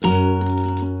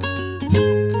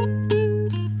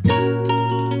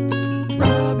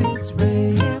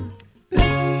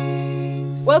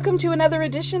Welcome to another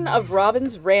edition of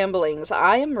Robin's Ramblings.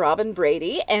 I am Robin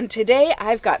Brady, and today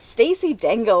I've got Stacey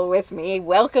Dangle with me.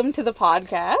 Welcome to the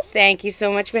podcast. Thank you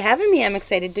so much for having me. I'm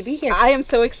excited to be here. I am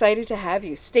so excited to have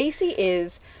you. Stacey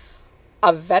is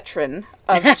a veteran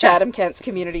of Chatham-Kent's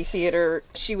community theatre.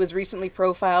 She was recently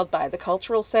profiled by the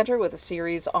Cultural Centre with a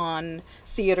series on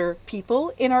theatre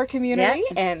people in our community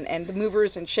and the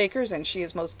movers and shakers, and she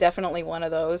is most definitely one of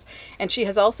those. And she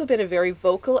has also been a very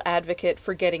vocal advocate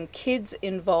for getting kids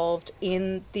involved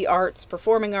in the arts,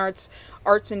 performing arts,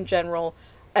 arts in general,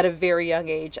 at a very young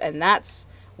age. And that's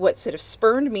what sort of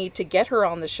spurred me to get her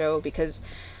on the show, because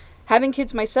having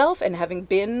kids myself and having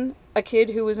been a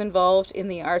kid who was involved in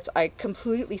the arts, I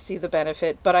completely see the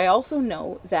benefit. But I also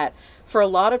know that for a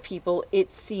lot of people,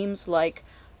 it seems like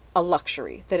a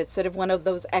luxury, that it's sort of one of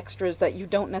those extras that you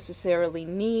don't necessarily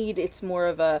need. It's more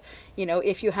of a, you know,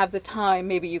 if you have the time,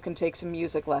 maybe you can take some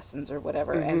music lessons or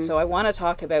whatever. Mm-hmm. And so I want to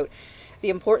talk about the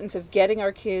importance of getting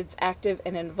our kids active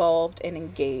and involved and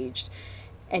engaged.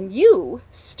 And you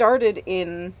started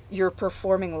in your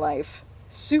performing life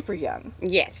super young.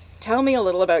 Yes. Tell me a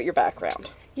little about your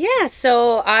background. Yeah,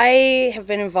 so I have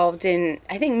been involved in,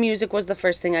 I think music was the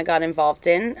first thing I got involved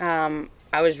in.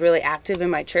 I was really active in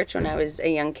my church when I was a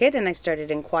young kid, and I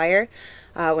started in choir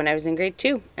when I was in grade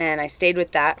 2. And I stayed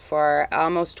with that for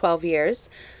almost 12 years.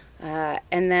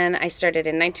 And then I started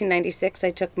in 1996.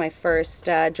 I took my first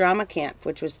drama camp,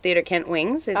 which was Theatre Kent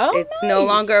Wings. It's nice. No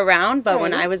longer around, but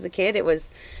when I was a kid, it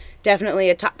was definitely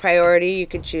a top priority. You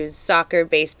could choose soccer,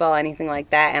 baseball, anything like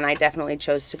that, and I definitely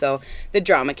chose to go the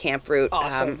drama camp route.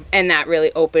 Awesome. And that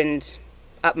really opened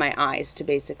up my eyes to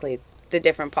basically the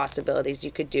different possibilities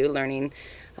you could do learning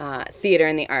theater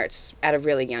and the arts at a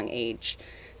really young age.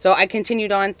 So I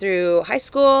continued on through high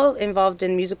school, involved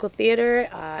in musical theater,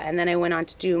 and then I went on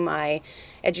to do my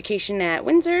education at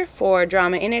Windsor for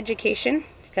drama in education,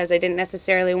 because I didn't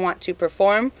necessarily want to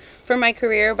perform for my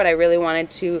career, but I really wanted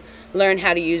to learn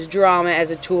how to use drama as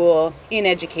a tool in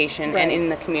education and in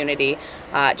the community,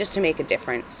 just to make a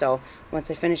difference. So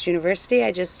once I finished university,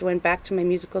 I just went back to my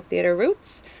musical theater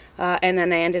roots, and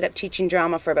then I ended up teaching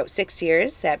drama for about 6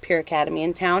 years at Pure Academy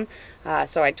in town.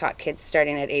 So I taught kids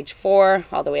starting at age 4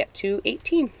 all the way up to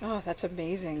 18. Oh, that's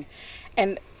amazing.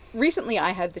 And recently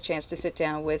I had the chance to sit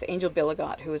down with Angel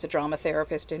Billigot, who is a drama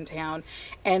therapist in town,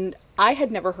 and I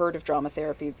had never heard of drama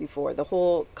therapy before. The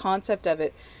whole concept of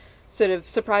it sort of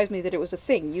surprised me that it was a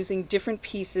thing, using different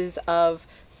pieces of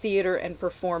theater and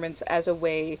performance as a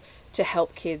way to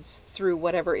help kids through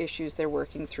whatever issues they're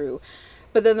working through.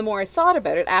 But then the more I thought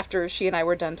about it after she and I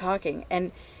were done talking,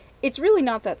 and it's really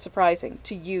not that surprising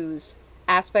to use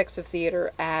aspects of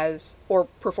theater as, or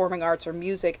performing arts or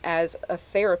music as a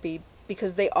therapy,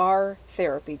 because they are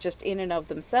therapy just in and of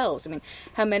themselves. I mean,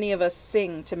 how many of us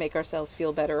sing to make ourselves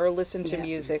feel better, or listen to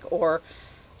music, or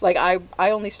like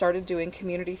I only started doing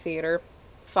community theater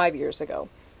 5 years ago,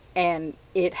 and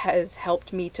it has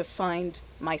helped me to find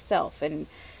myself and,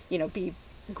 you know,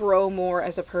 grow more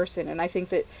as a person. And I think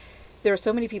that there are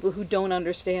so many people who don't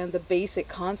understand the basic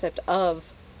concept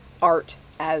of art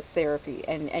as therapy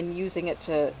and using it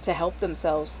to help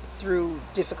themselves through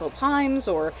difficult times,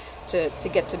 or to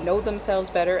get to know themselves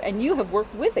better. And you have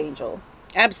worked with Angel.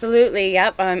 Absolutely,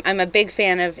 yep. I'm a big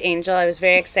fan of Angel. I was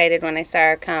very excited when I saw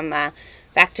her come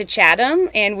back to Chatham,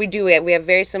 and we have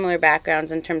very similar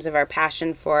backgrounds in terms of our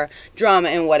passion for drama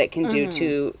and what it can do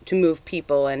to move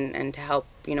people and to help,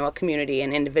 you know, a community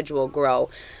and individual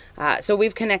grow. So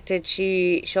we've connected.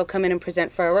 She'll come in and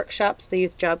present for our workshops, the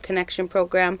Youth Job Connection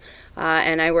program,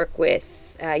 and I work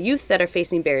with youth that are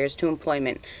facing barriers to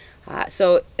employment.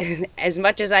 So as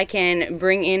much as I can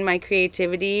bring in my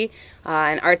creativity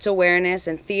and arts awareness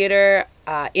and theater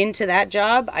into that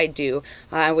job, I do,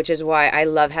 which is why I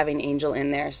love having Angel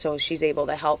in there. So she's able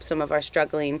to help some of our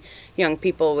struggling young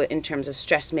people in terms of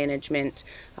stress management,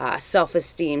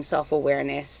 self-esteem,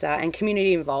 self-awareness, and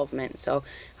community involvement. So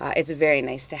it's very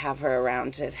nice to have her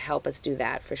around to help us do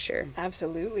that for sure.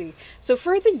 Absolutely. So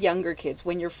for the younger kids,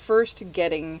 when you're first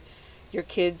getting your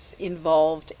kids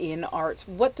involved in arts,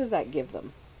 what does that give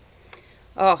them?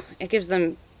 Oh, it gives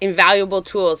them invaluable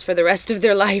tools for the rest of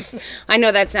their life. I know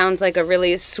that sounds like a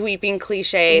really sweeping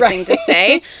cliche thing to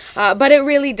say, but it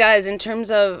really does in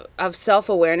terms of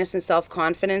self-awareness and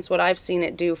self-confidence. What I've seen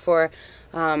it do for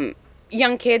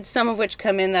young kids, some of which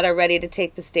come in that are ready to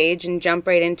take the stage and jump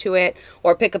right into it,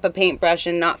 or pick up a paintbrush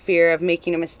and not fear of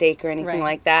making a mistake or anything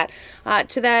like that,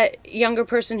 to that younger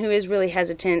person who is really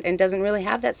hesitant and doesn't really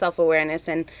have that self-awareness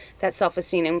and that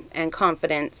self-esteem and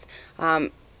confidence.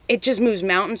 it just moves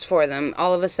mountains for them.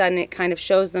 All of a sudden, it kind of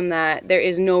shows them that there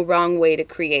is no wrong way to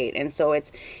create. And so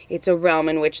it's a realm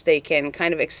in which they can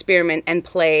kind of experiment and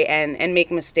play and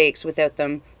make mistakes without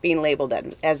them being labeled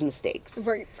as mistakes.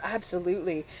 Right,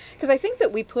 absolutely. Because I think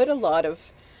that we put a lot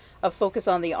of focus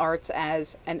on the arts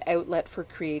as an outlet for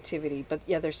creativity. But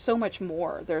yeah, there's so much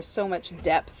more. There's so much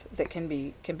depth that can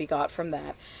be got from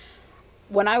that.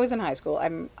 When I was in high school,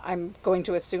 I'm going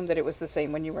to assume that it was the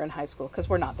same when you were in high school, because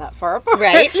we're not that far apart.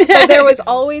 Right. But there was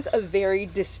always a very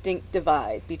distinct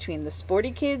divide between the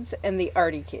sporty kids and the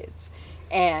arty kids.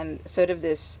 And sort of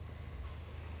this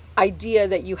idea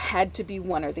that you had to be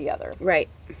one or the other. Right.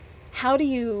 How do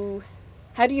you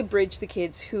bridge the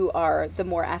kids who are the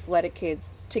more athletic kids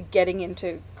to getting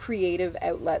into creative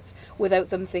outlets without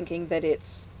them thinking that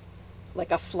it's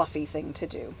like a fluffy thing to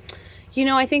do? You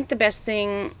know, I think the best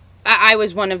thing, I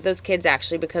was one of those kids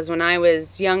actually, because when I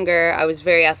was younger, I was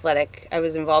very athletic. I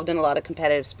was involved in a lot of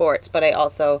competitive sports, but I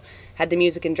also had the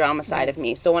music and drama side of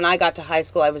me. So when I got to high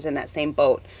school, I was in that same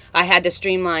boat. I had to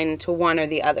streamline to one or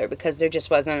the other because there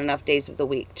just wasn't enough days of the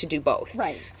week to do both.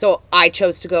 Right. So I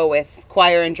chose to go with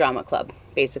choir and drama club,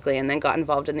 basically, and then got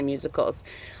involved in the musicals.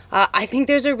 I think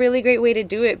there's a really great way to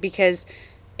do it because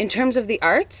in terms of the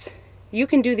arts, you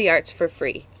can do the arts for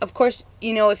free. Of course,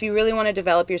 you know, if you really want to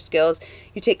develop your skills,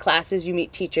 you take classes, you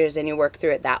meet teachers, and you work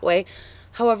through it that way.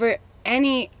 However,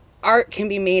 any art can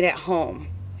be made at home,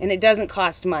 and it doesn't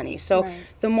cost money. So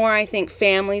the more I think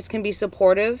families can be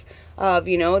supportive of,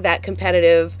 you know, that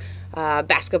competitive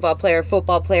basketball player,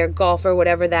 football player, golfer,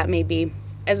 whatever that may be,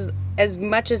 as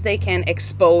much as they can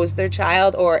expose their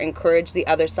child or encourage the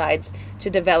other sides to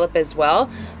develop as well,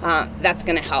 that's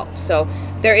going to help. So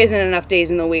there isn't enough days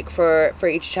in the week for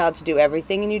each child to do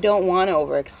everything, and you don't want to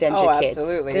overextend your kids.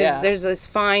 Absolutely, There's this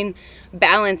fine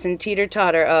balance and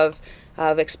teeter-totter of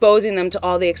exposing them to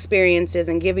all the experiences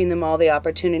and giving them all the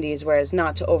opportunities, whereas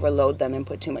not to overload them and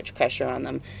put too much pressure on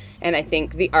them. And I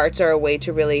think the arts are a way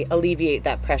to really alleviate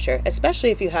that pressure,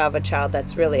 especially if you have a child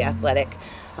that's really athletic.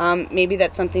 Maybe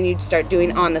that's something you'd start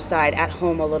doing on the side at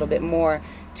home a little bit more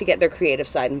to get their creative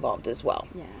side involved as well.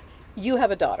 Yeah. You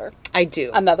have a daughter. I do.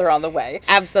 Another on the way.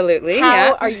 Absolutely.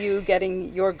 How are you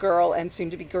getting your girl and soon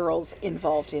to be girls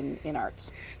involved in arts?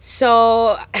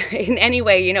 So in any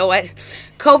way, you know what?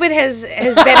 COVID has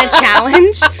been a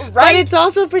challenge, but it's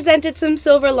also presented some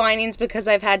silver linings because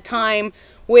I've had time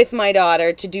with my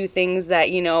daughter to do things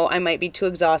that, you know, I might be too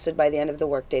exhausted by the end of the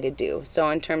workday to do. So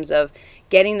in terms of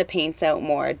getting the paints out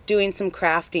more, doing some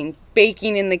crafting,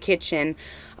 baking in the kitchen,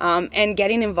 and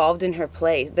getting involved in her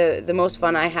play. The most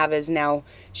fun I have is now,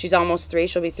 she's almost 3,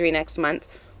 she'll be 3 next month,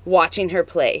 watching her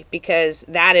play, because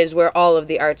that is where all of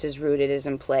the arts is rooted, is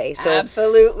in play. So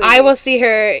absolutely. I will see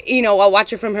her, you know, I'll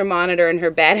watch her from her monitor in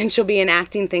her bed, and she'll be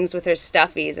enacting things with her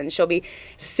stuffies, and she'll be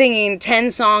singing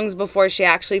 10 songs before she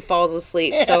actually falls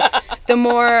asleep. So the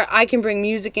more I can bring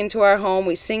music into our home,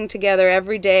 we sing together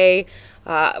every day.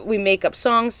 We make up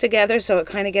songs together, so it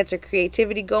kind of gets her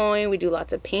creativity going. We do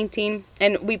lots of painting,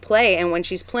 and we play. And when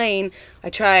she's playing, I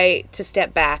try to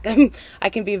step back. I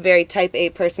can be a very type A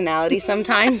personality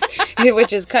sometimes,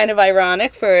 which is kind of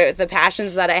ironic for the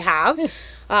passions that I have.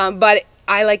 But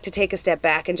I like to take a step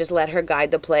back and just let her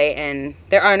guide the play, and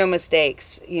there are no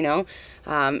mistakes, you know.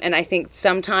 And I think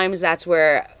sometimes that's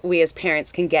where we as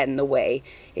parents can get in the way,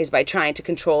 is by trying to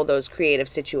control those creative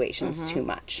situations too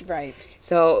much. Right.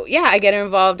 So, yeah, I get her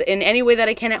involved in any way that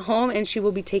I can at home, and she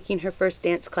will be taking her first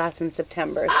dance class in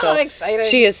September. So excited.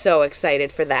 She is so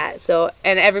excited for that. So,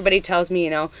 and everybody tells me, you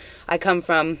know, I come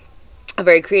from a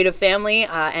very creative family,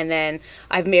 and then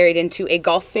I've married into a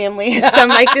golf family, as some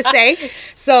like to say.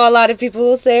 So a lot of people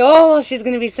will say, oh, well, she's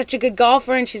going to be such a good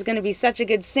golfer, and she's going to be such a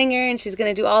good singer, and she's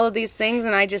going to do all of these things.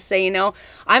 And I just say, you know,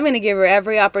 I'm going to give her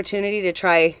every opportunity to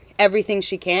try everything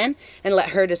she can and let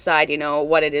her decide, you know,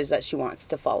 what it is that she wants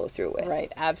to follow through with.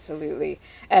 Right, absolutely.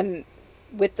 And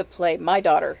with the play, my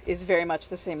daughter is very much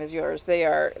the same as yours. They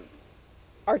are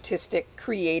artistic,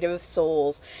 creative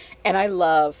souls, and I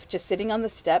love just sitting on the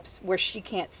steps where she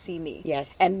can't see me. Yes.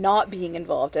 And not being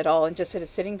involved at all, and just sort of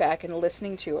sitting back and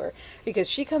listening to her, because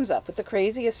she comes up with the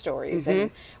craziest stories. And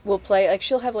we'll play, like,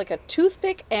 she'll have like a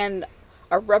toothpick and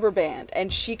a rubber band,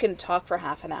 and she can talk for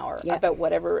half an hour about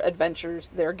whatever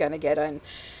adventures they're gonna get on.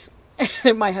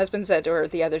 My husband said to her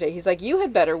the other day, he's like, you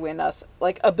had better win us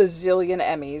like a bazillion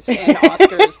Emmys and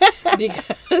Oscars,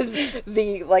 because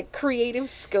the like creative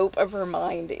scope of her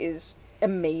mind is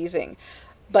amazing.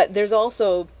 But there's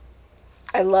also,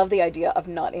 I love the idea of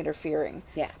not interfering.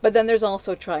 Yeah. But then there's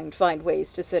also trying to find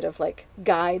ways to sort of like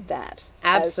guide that.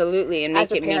 Absolutely, and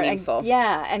make it meaningful.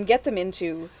 And get them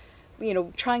into, you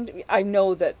know, trying to, I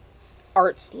know that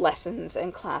arts lessons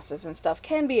and classes and stuff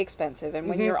can be expensive, and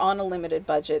when you're on a limited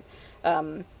budget,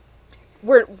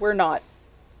 we're not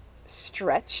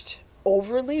stretched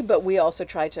overly, but we also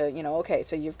try to, okay,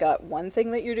 so you've got one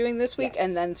thing that you're doing this week, Yes.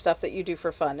 and then stuff that you do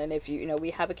for fun. And if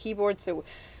we have a keyboard, so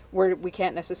we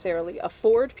can't necessarily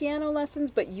afford piano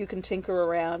lessons, but you can tinker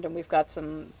around, and we've got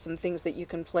some things that you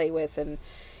can play with and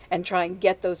try and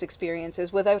get those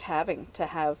experiences without having to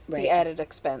have Right. the added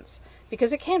expense,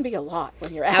 because it can be a lot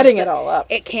when you're adding it all up.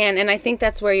 It can, and I think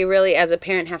that's where you really, as a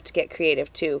parent, have to get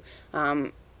creative too.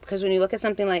 Because when you look at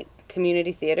something like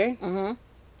community theater,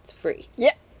 it's free.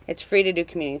 Yeah. It's free to do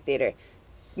community theater.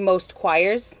 Most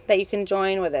choirs that you can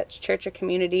join, whether it's church or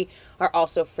community, are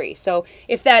also free. So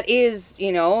if that is,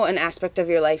 an aspect of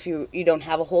your life you don't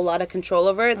have a whole lot of control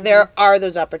over, there are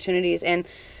those opportunities. And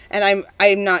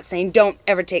I'm not saying don't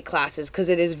ever take classes, because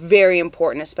it is very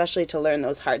important, especially to learn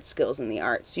those hard skills in the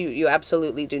arts. You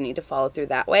absolutely do need to follow through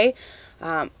that way.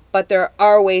 But there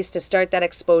are ways to start that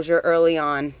exposure early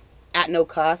on at no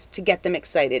cost to get them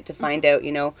excited to find out,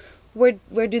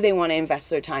 where do they want to invest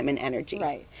their time and energy.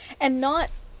 Right. And not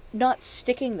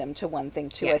sticking them to one thing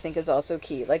too, I think, Yes. is also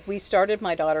key. Like, we started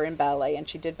my daughter in ballet, and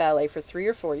she did ballet for 3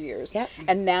 or 4 years, Yep.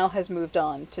 and now has moved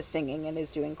on to singing and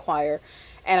is doing choir.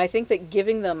 And I think that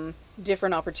giving them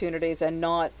different opportunities, and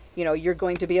not, you're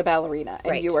going to be a ballerina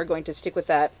and Right. you are going to stick with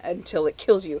that until it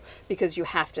kills you, because you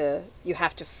have to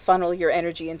funnel your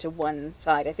energy into one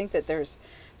side. I think that there's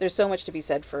so much to be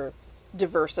said for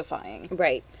diversifying.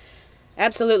 Right.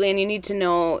 Absolutely. And you need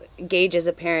to gauge as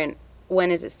a parent,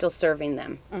 when is it still serving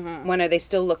them? When are they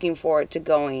still looking forward to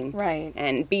going? Right.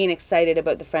 And being excited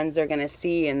about the friends they're going to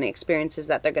see and the experiences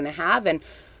that they're going to have. And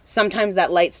sometimes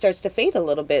that light starts to fade a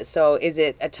little bit. So is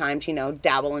it a time to,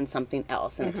 dabble in something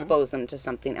else and expose them to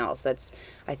something else? That's,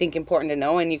 I think, important to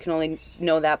know. And you can only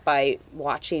know that by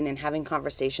watching and having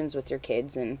conversations with your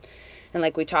kids. And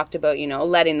like we talked about,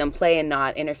 letting them play and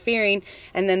not interfering.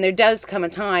 And then there does come a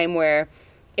time where,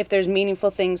 if there's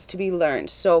meaningful things to be learned.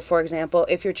 So, for example,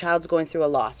 if your child's going through a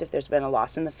loss, if there's been a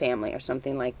loss in the family or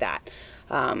something like that,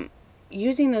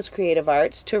 using those creative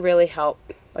arts to really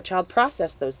help a child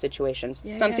process those situations.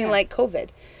 Yeah. Something like COVID.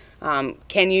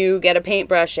 Can you get a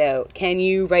paintbrush out? Can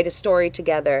you write a story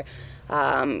together?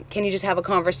 Can you just have a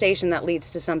conversation that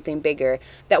leads to something bigger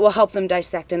that will help them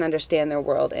dissect and understand their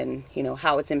world and,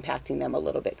 how it's impacting them a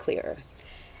little bit clearer?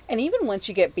 And even once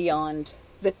you get beyond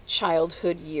the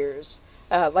childhood years,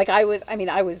 I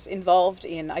was involved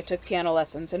in, I took piano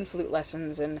lessons and flute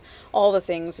lessons and all the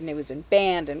things, and it was in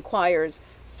band and choirs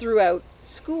throughout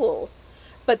school.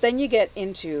 But then you get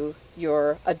into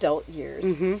your adult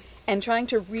years, and trying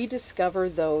to rediscover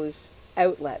those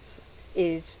outlets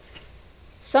is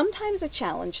sometimes a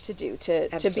challenge to do, to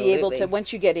be able to, Absolutely.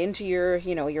 once you get into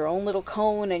your own little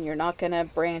cone, and you're not going to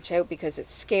branch out because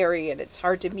it's scary and it's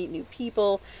hard to meet new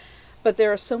people. But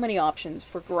there are so many options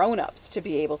for grown-ups to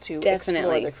be able to explore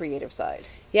Definitely. the creative side.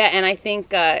 Yeah, and I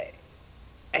think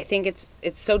it's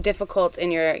so difficult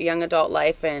in your young adult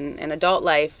life and adult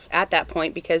life at that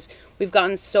point, because we've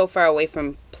gotten so far away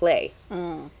from play.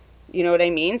 You know what I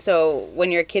mean? So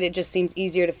when you're a kid, it just seems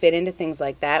easier to fit into things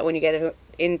like that. When you get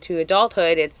into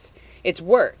adulthood, it's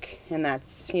work, and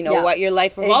that's Yeah, what your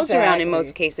life revolves around in exactly.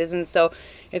 most cases. And so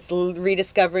it's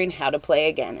rediscovering how to play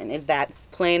again. And is that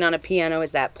playing on a piano?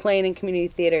 Is that playing in community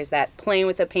theater? Is that playing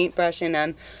with a paintbrush and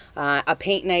on a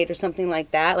paint night or something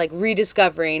like that? Like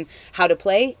rediscovering how to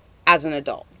play as an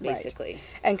adult, basically. Right.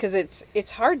 And because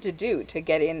it's hard to do, to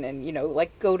get in and,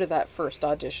 go to that first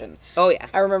audition. Oh, yeah.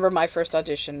 I remember my first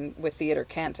audition with Theatre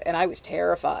Kent, and I was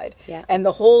terrified. Yeah. And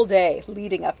the whole day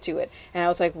leading up to it, and I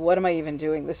was like, what am I even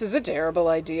doing? This is a terrible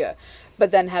idea.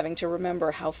 But then having to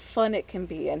remember how fun it can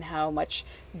be and how much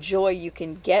joy you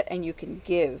can get and you can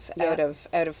give Yeah.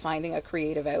 out of finding a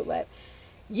creative outlet.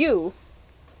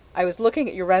 I was looking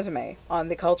at your resume on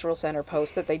the Cultural Center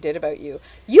post that they did about you.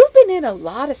 You've been in a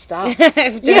lot of stuff.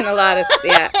 I've done a lot of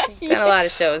done a lot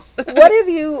of shows. What have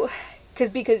you,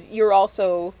 because you're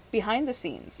also behind the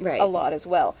scenes Right. a lot as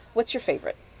well. What's your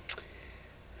favorite?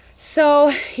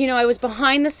 So, I was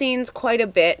behind the scenes quite a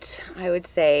bit, I would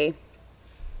say,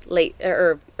 late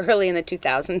or early in the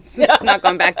 2000s. It's not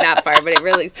going back that far, but it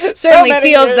really certainly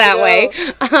many feels years that ago.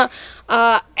 way.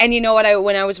 And you know what?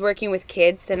 When I was working with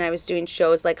kids and I was doing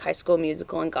shows like High School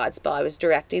Musical and Godspell, I was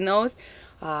directing those.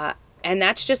 And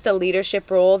that's just a leadership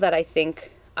role that I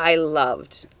think I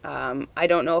loved. I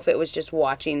don't know if it was just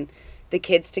watching the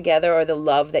kids together or the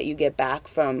love that you get back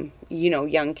from,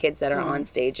 young kids that are on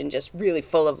stage and just really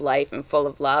full of life and full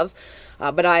of love.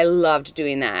 But I loved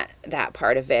doing that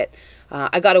part of it.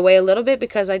 I got away a little bit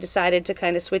because I decided to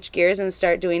kind of switch gears and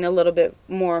start doing a little bit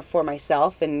more for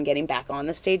myself and getting back on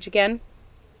the stage again.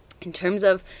 In terms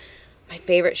of my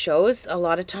favorite shows, a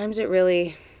lot of times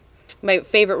my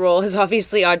favorite role is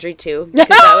obviously Audrey 2, because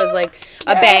that was like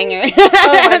a banger.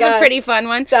 That was a pretty fun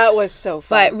one. That was so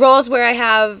fun. But roles where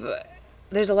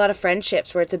there's a lot of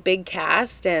friendships, where it's a big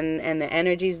cast and the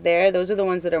energy's there, those are the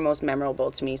ones that are most memorable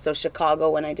to me. So Chicago,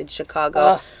 when I did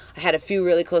Chicago, I had a few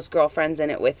really close girlfriends in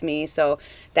it with me, so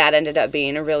that ended up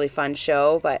being a really fun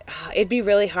show. But it'd be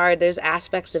really hard. There's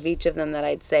aspects of each of them that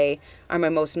I'd say are my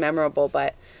most memorable,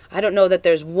 but I don't know that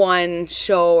there's one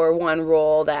show or one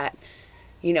role that,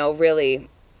 really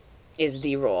is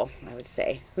the role, I would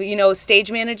say.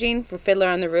 Stage managing for Fiddler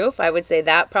on the Roof, I would say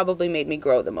that probably made me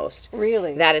grow the most.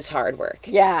 Really? That is hard work.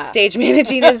 Yeah. Stage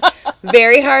managing is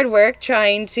very hard work,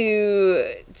 trying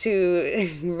to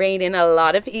rein in a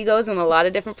lot of egos and a lot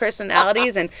of different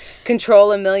personalities and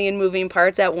control a million moving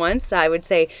parts at once. I would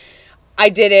say I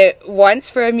did it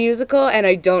once for a musical, and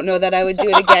I don't know that I would do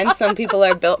it again. Some people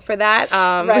are built for that.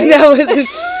 Right.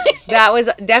 That was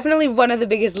definitely one of the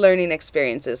biggest learning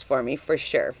experiences for me, for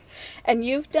sure. And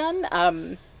you've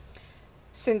done,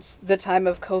 since the time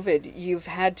of COVID,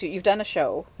 you've done a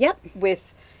show. Yep.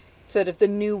 With sort of the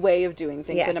new way of doing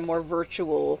things in a Yes. more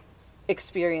virtual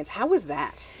experience. How was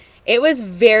that? It was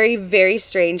very, very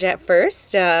strange at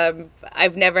first.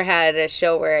 I've never had a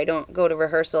show where I don't go to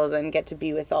rehearsals and get to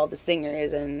be with all the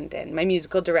singers and my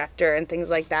musical director and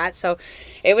things like that. So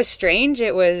it was strange.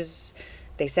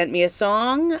 They sent me a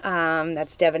song.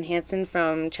 That's Devin Hansen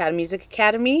from Chatham Music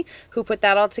Academy who put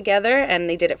that all together, and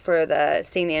they did it for the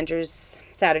St. Andrews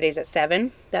Saturdays at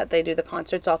 7 that they do the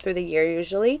concerts all through the year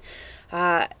usually.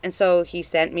 And so he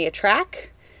sent me a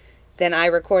track. Then I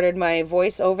recorded my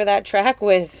voice over that track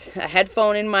with a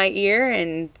headphone in my ear,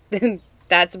 and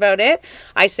that's about it.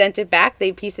 I sent it back.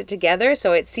 They pieced it together,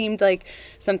 so it seemed like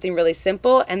something really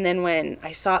simple. And then when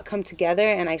I saw it come together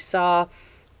and I saw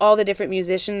all the different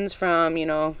musicians from,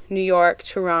 New York,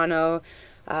 Toronto,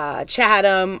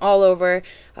 Chatham, all over,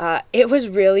 it was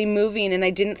really moving. And I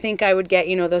didn't think I would get,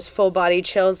 those full body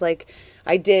chills like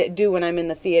I do when I'm in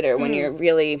the theater, when you're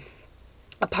really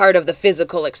a part of the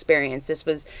physical experience. This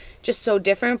was just so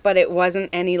different, but it wasn't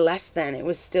any less than. It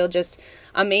was still just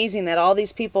amazing that all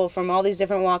these people from all these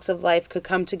different walks of life could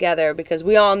come together, because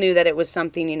we all knew that it was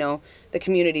something, the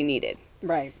community needed.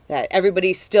 Right. That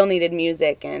everybody still needed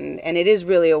music, and it is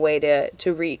really a way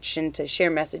to reach and to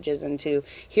share messages and to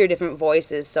hear different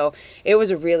voices. So it was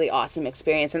a really awesome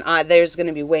experience, and there's going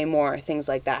to be way more things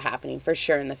like that happening for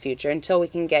sure in the future, until we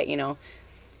can get,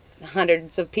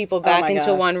 hundreds of people back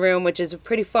into one room, which is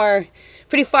pretty far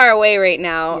away right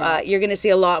now. Yeah. You're going to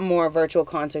see a lot more virtual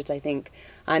concerts, I think,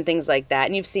 on things like that.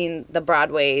 And you've seen the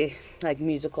Broadway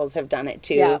musicals have done it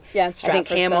too. Yeah, and I think Stratford's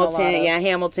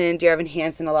Hamilton, Dear Evan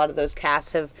Hansen, a lot of those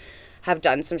casts have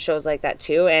done some shows like that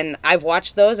too. And I've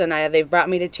watched those, and they've brought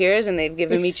me to tears, and they've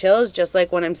given me chills, just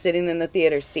like when I'm sitting in the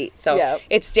theater seat. So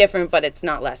It's different, but it's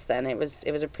not less than. It was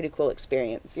a pretty cool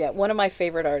experience. Yeah, one of my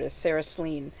favorite artists, Sarah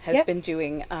Sleen, has been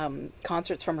doing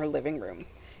concerts from her living room.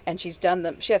 And she's done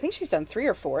them. I think she's done 3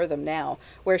 or 4 of them now,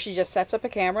 where she just sets up a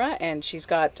camera, and she's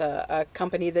got a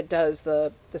company that does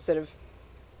the sort of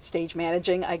stage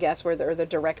managing, I guess, or the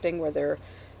directing, where they're,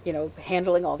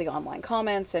 handling all the online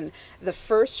comments. And the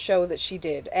first show that she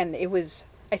did, and it was,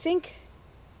 I think,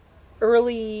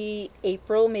 early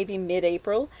April, maybe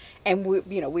mid-April, and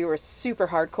we were super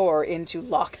hardcore into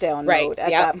lockdown mode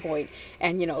at that point,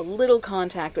 and little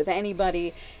contact with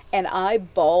anybody, and I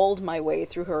bawled my way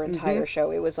through her entire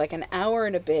show. It was like an hour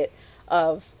and a bit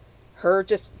of her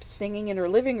just singing in her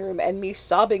living room and me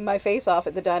sobbing my face off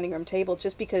at the dining room table,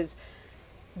 just because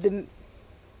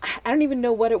I don't even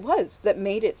know what it was that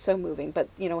made it so moving, but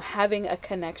having a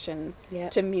connection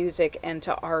to music and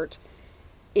to art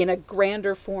in a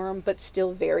grander form, but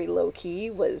still very low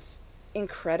key, was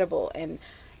incredible. And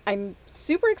I'm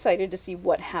super excited to see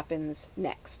what happens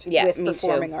next with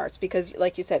performing arts, because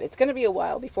like you said, it's going to be a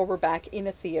while before we're back in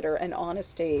a theater and on a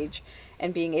stage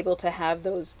and being able to have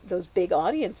those big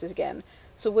audiences again.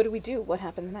 So what do we do? What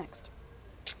happens next?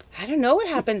 I don't know what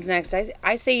happens next.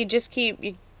 I say you just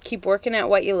keep working at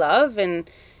what you love, and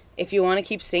if you want to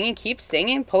keep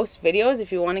singing, post videos.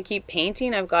 If you want to keep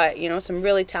painting, I've got, some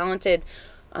really talented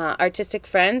artistic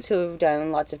friends who have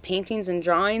done lots of paintings and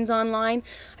drawings online.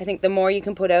 I think the more you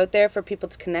can put out there for people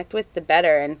to connect with, the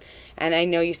better. And I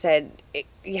know you said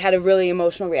you had a really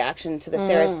emotional reaction to the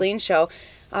Sarah Sleen show.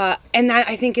 And that,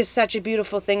 I think, is such a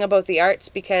beautiful thing about the arts,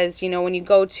 because, when you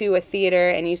go to a theater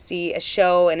and you see a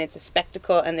show and it's a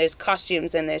spectacle, and there's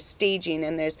costumes and there's staging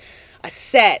and there's a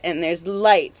set and there's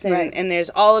lights and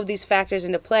there's all of these factors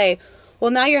into play,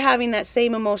 Well, now you're having that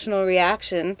same emotional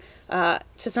reaction to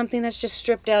something that's just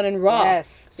stripped down and raw.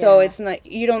 Yes. So yeah. it's not,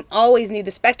 you don't always need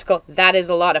the spectacle. That is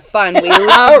a lot of fun. We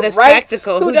love the Right?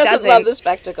 spectacle. Who doesn't love the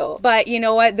spectacle? But you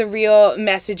know what? The real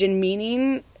message and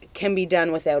meaning can be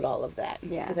done without all of that.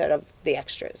 Yeah. Without the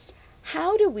extras.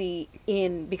 How do we,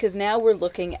 because now we're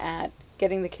looking at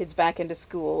getting the kids back into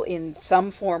school in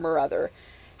some form or other,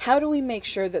 how do we make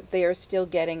sure that they are still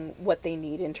getting what they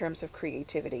need in terms of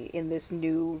creativity in this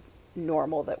new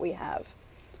normal that we have?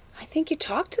 I think you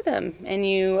talk to them and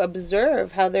you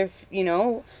observe how they're,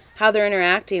 how they're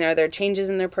interacting. Are there changes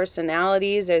in their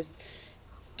personalities?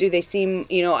 Do they seem,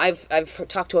 I've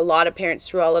talked to a lot of parents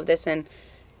through all of this, and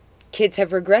kids have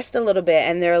regressed a little bit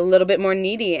and they're a little bit more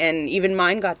needy. And even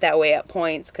mine got that way at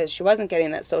points because she wasn't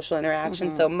getting that social interaction.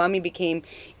 Mm-hmm. So mommy became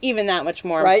even that much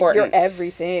more important. You're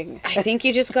everything. I think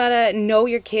you just got to know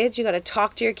your kids. You got to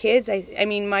talk to your kids. I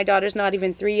mean, my daughter's not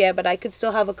even 3 yet, but I could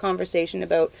still have a conversation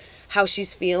about how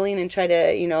she's feeling and try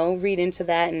to, read into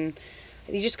that. And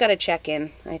you just got to check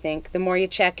in, I think. The more you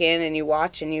check in and you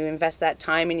watch and you invest that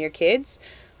time in your kids,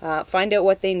 find out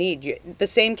what they need. The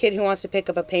same kid who wants to pick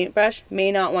up a paintbrush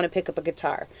may not want to pick up a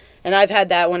guitar. And I've had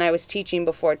that when I was teaching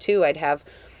before too. I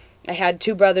had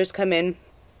 2 brothers come in,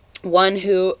 one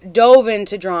who dove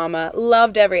into drama,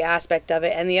 loved every aspect of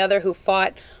it, and the other who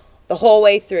fought the whole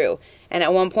way through. And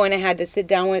at one point I had to sit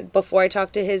down before I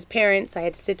talked to his parents, I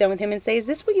had to sit down with him and say, is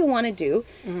this what you want to do?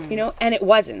 Mm-hmm. And it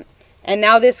wasn't. And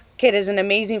now this kid is an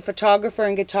amazing photographer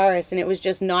and guitarist, and it was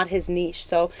just not his niche.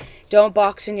 So don't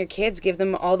box in your kids. Give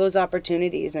them all those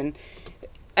opportunities. And,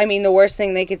 I mean, the worst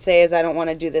thing they could say is, I don't want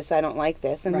to do this, I don't like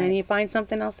this. And then you find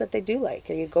something else that they do like,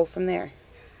 or you go from there.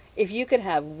 If you could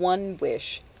have one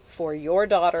wish for your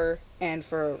daughter and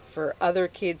for other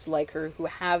kids like her who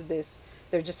have this,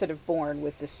 they're just sort of born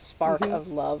with this spark of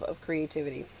love, of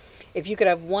creativity. If you could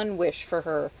have one wish for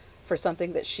her, for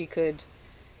something that she could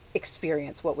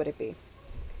experience, what would it be?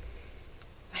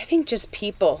 I think just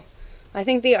people. I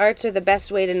think the arts are the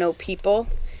best way to know people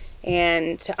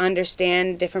and to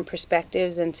understand different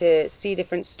perspectives and to see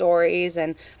different stories,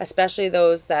 and especially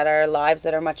those that are lives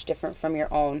that are much different from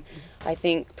your own. I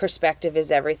think perspective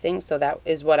is everything, so that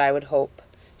is what I would hope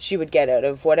she would get out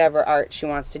of whatever art she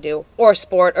wants to do, or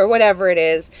sport, or whatever it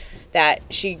is, that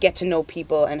she get to know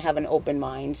people and have an open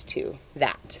mind to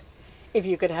that. If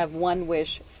you could have one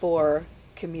wish for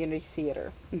community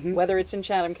theater, whether it's in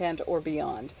Chatham-Kent or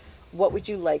beyond, what would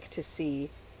you like to see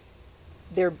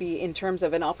there be in terms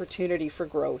of an opportunity for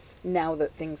growth now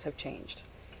that things have changed?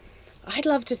 I'd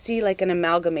love to see like an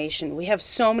amalgamation. We have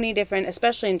so many different,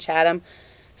 especially in Chatham,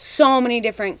 so many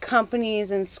different companies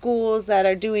and schools that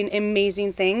are doing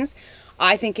amazing things.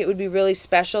 I think it would be really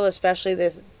special,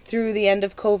 especially through the end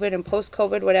of COVID and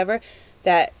post-COVID, whatever,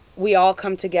 that we all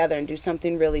come together and do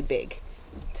something really big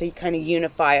to kind of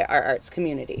unify our arts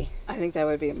community. I think that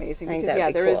would be amazing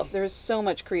because there is so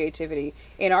much creativity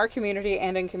in our community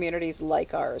and in communities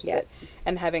like ours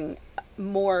and having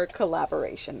more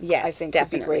collaboration, yes, I think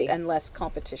definitely would be great, and less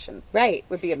competition. Right.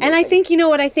 Would be amazing. And I think,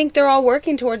 I think they're all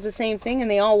working towards the same thing,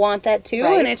 and they all want that too.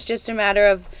 Right. And it's just a matter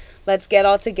of let's get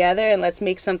all together and let's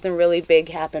make something really big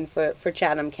happen for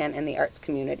Chatham-Kent and the arts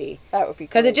community. That would be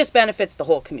because it just benefits the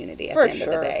whole community at the end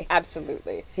of the day.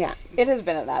 Absolutely. Yeah. It has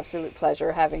been an absolute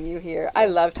pleasure having you here. I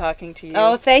love talking to you.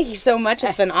 Oh, thank you so much.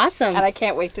 It's been awesome. And I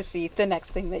can't wait to see the next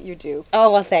thing that you do. Oh,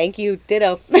 well, thank you.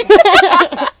 Ditto.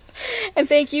 And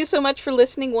thank you so much for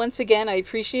listening once again. I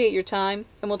appreciate your time,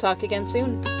 and we'll talk again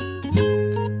soon.